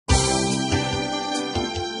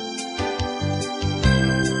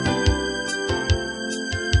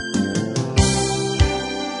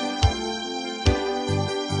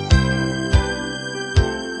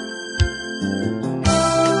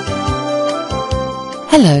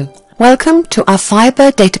Hello, welcome to our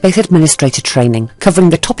Firebird Database Administrator training covering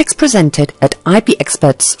the topics presented at IB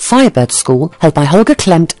Expert's Firebird School held by Holger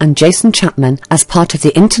Klempt and Jason Chapman as part of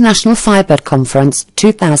the International Firebird Conference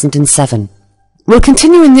 2007. We'll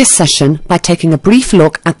continue in this session by taking a brief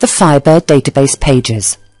look at the Firebird database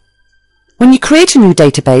pages. When you create a new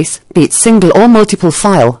database, be it single or multiple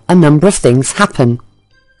file, a number of things happen.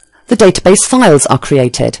 The database files are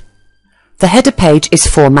created. The header page is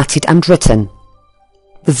formatted and written.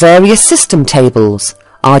 The various system tables,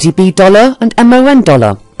 RDB dollar and MON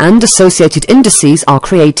dollar, and associated indices are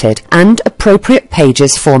created, and appropriate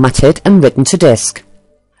pages formatted and written to disk.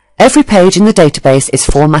 Every page in the database is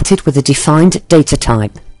formatted with a defined data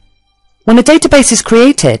type. When a database is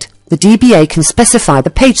created, the DBA can specify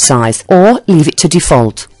the page size or leave it to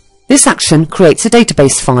default. This action creates a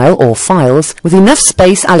database file or files with enough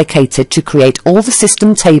space allocated to create all the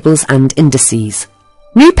system tables and indices.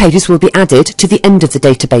 New pages will be added to the end of the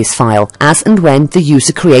database file as and when the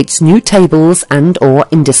user creates new tables and/or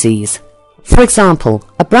indices. For example,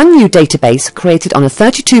 a brand new database created on a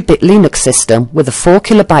 32-bit Linux system with a 4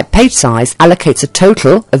 kilobyte page size allocates a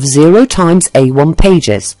total of 0 times A1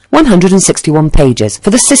 pages, 161 pages, for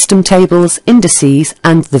the system tables, indices,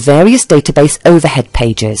 and the various database overhead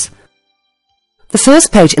pages. The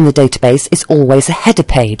first page in the database is always a header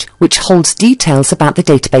page, which holds details about the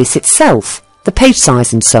database itself, the page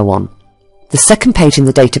size and so on. The second page in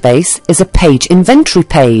the database is a page inventory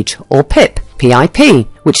page, or PIP,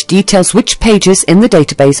 which details which pages in the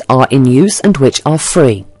database are in use and which are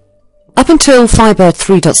free. Up until Firebird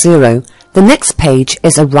 3.0, the next page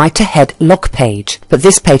is a write-ahead log page, but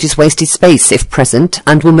this page is wasted space if present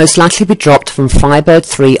and will most likely be dropped from Firebird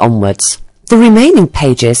 3 onwards. The remaining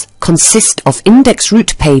pages consist of index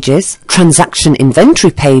root pages, transaction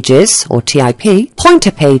inventory pages, or TIP,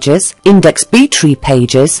 pointer pages, index B-tree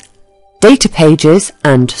pages, data pages,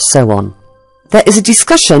 and so on. There is a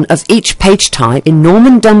discussion of each page type in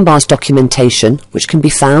Norman Dunbar's documentation, which can be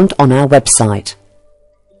found on our website.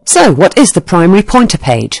 So, what is the primary pointer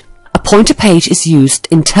page? A pointer page is used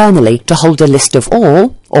internally to hold a list of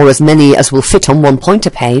all, or as many as will fit on one pointer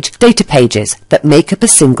page, data pages that make up a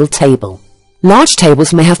single table. Large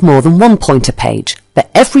tables may have more than one pointer page,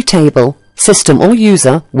 but every table, system or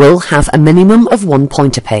user will have a minimum of one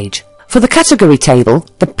pointer page. For the category table,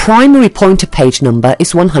 the primary pointer page number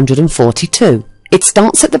is 142. It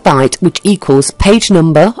starts at the byte which equals page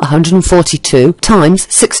number 142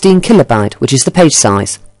 times 16 kilobyte, which is the page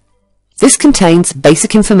size. This contains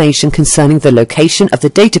basic information concerning the location of the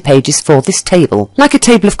data pages for this table, like a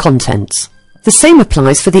table of contents. The same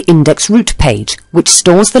applies for the index root page, which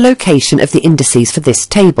stores the location of the indices for this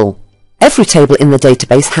table. Every table in the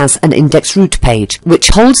database has an index root page, which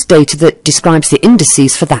holds data that describes the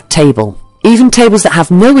indices for that table. Even tables that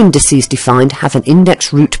have no indices defined have an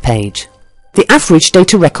index root page. The average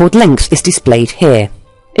data record length is displayed here.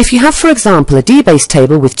 If you have, for example, a DBase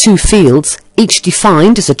table with two fields, each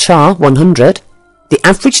defined as a char 100, the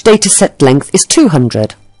average dataset length is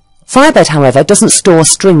 200. Firebird, however, doesn't store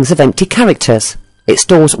strings of empty characters. It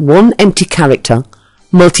stores one empty character,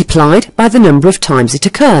 multiplied by the number of times it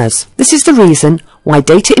occurs. This is the reason why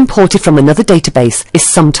data imported from another database is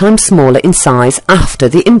sometimes smaller in size after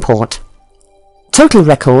the import. Total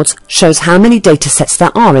records shows how many datasets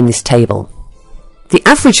there are in this table. The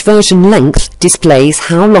average version length displays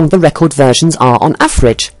how long the record versions are on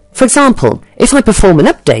average. For example, if I perform an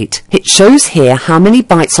update, it shows here how many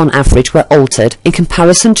bytes on average were altered in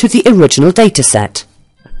comparison to the original dataset.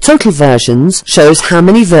 Total versions shows how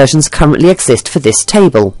many versions currently exist for this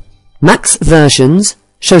table. Max versions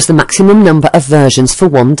shows the maximum number of versions for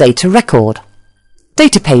one data record.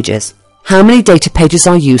 Data pages. How many data pages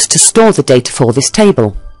are used to store the data for this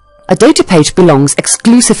table? A data page belongs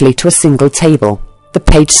exclusively to a single table. The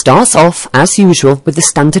page starts off, as usual, with the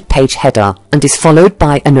standard page header and is followed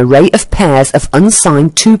by an array of pairs of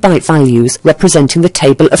unsigned 2-byte values representing the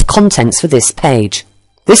table of contents for this page.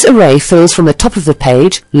 This array fills from the top of the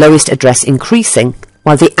page, lowest address increasing,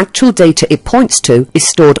 while the actual data it points to is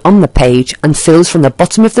stored on the page and fills from the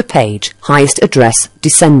bottom of the page, highest address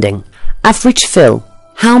descending. Average fill.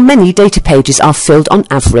 How many data pages are filled on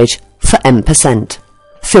average for M%?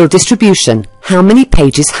 Fill distribution. How many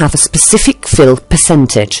pages have a specific fill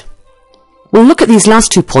percentage? We'll look at these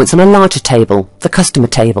last 2 points on a larger table, the customer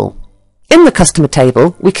table. In the customer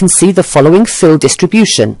table, we can see the following fill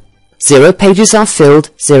distribution. 0 pages are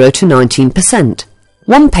filled 0 to 19%.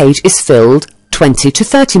 1 page is filled 20 to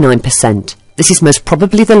 39%. This is most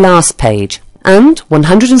probably the last page. And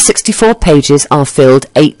 164 pages are filled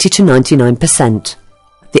 80 to 99%.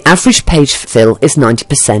 The average page fill is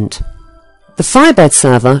 90%. The Firebird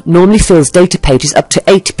server normally fills data pages up to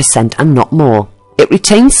 80% and not more. It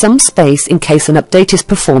retains some space in case an update is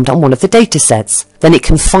performed on one of the datasets. Then it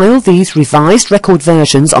can file these revised record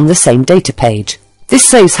versions on the same data page. This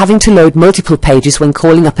saves having to load multiple pages when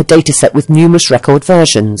calling up a dataset with numerous record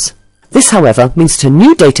versions. This, however, means that a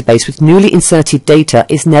new database with newly inserted data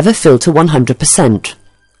is never filled to 100%.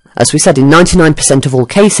 As we said, in 99% of all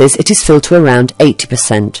cases, it is filled to around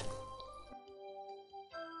 80%.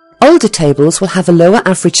 Older tables will have a lower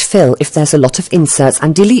average fill if there's a lot of inserts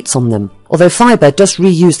and deletes on them, although Firebird does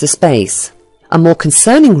reuse the space. A more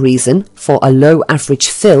concerning reason for a low average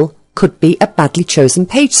fill could be a badly chosen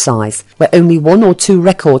page size, where only 1 or 2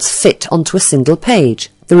 records fit onto a single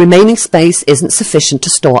page. The remaining space isn't sufficient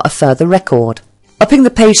to store a further record. Upping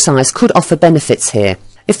the page size could offer benefits here.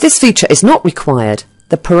 If this feature is not required,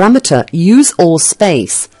 the parameter Use All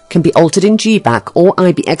Space can be altered in GBAC or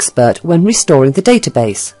IBExpert when restoring the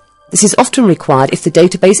database. This is often required if the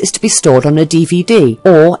database is to be stored on a DVD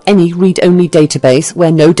or any read-only database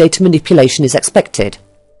where no data manipulation is expected.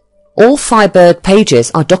 All Firebird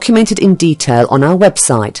pages are documented in detail on our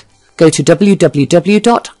website. Go to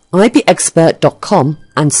www.ibexpert.com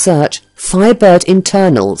and search Firebird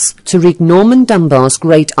Internals to read Norman Dunbar's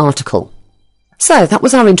great article. So that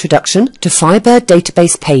was our introduction to Firebird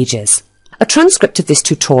database pages. A transcript of this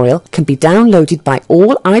tutorial can be downloaded by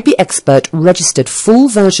all IBExpert registered full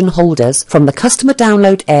version holders from the customer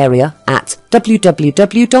download area at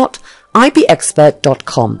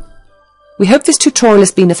www.ibexpert.com. We hope this tutorial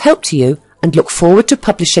has been of help to you and look forward to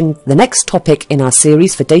publishing the next topic in our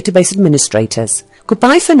series for database administrators.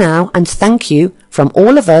 Goodbye for now and thank you from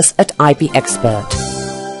all of us at IBExpert.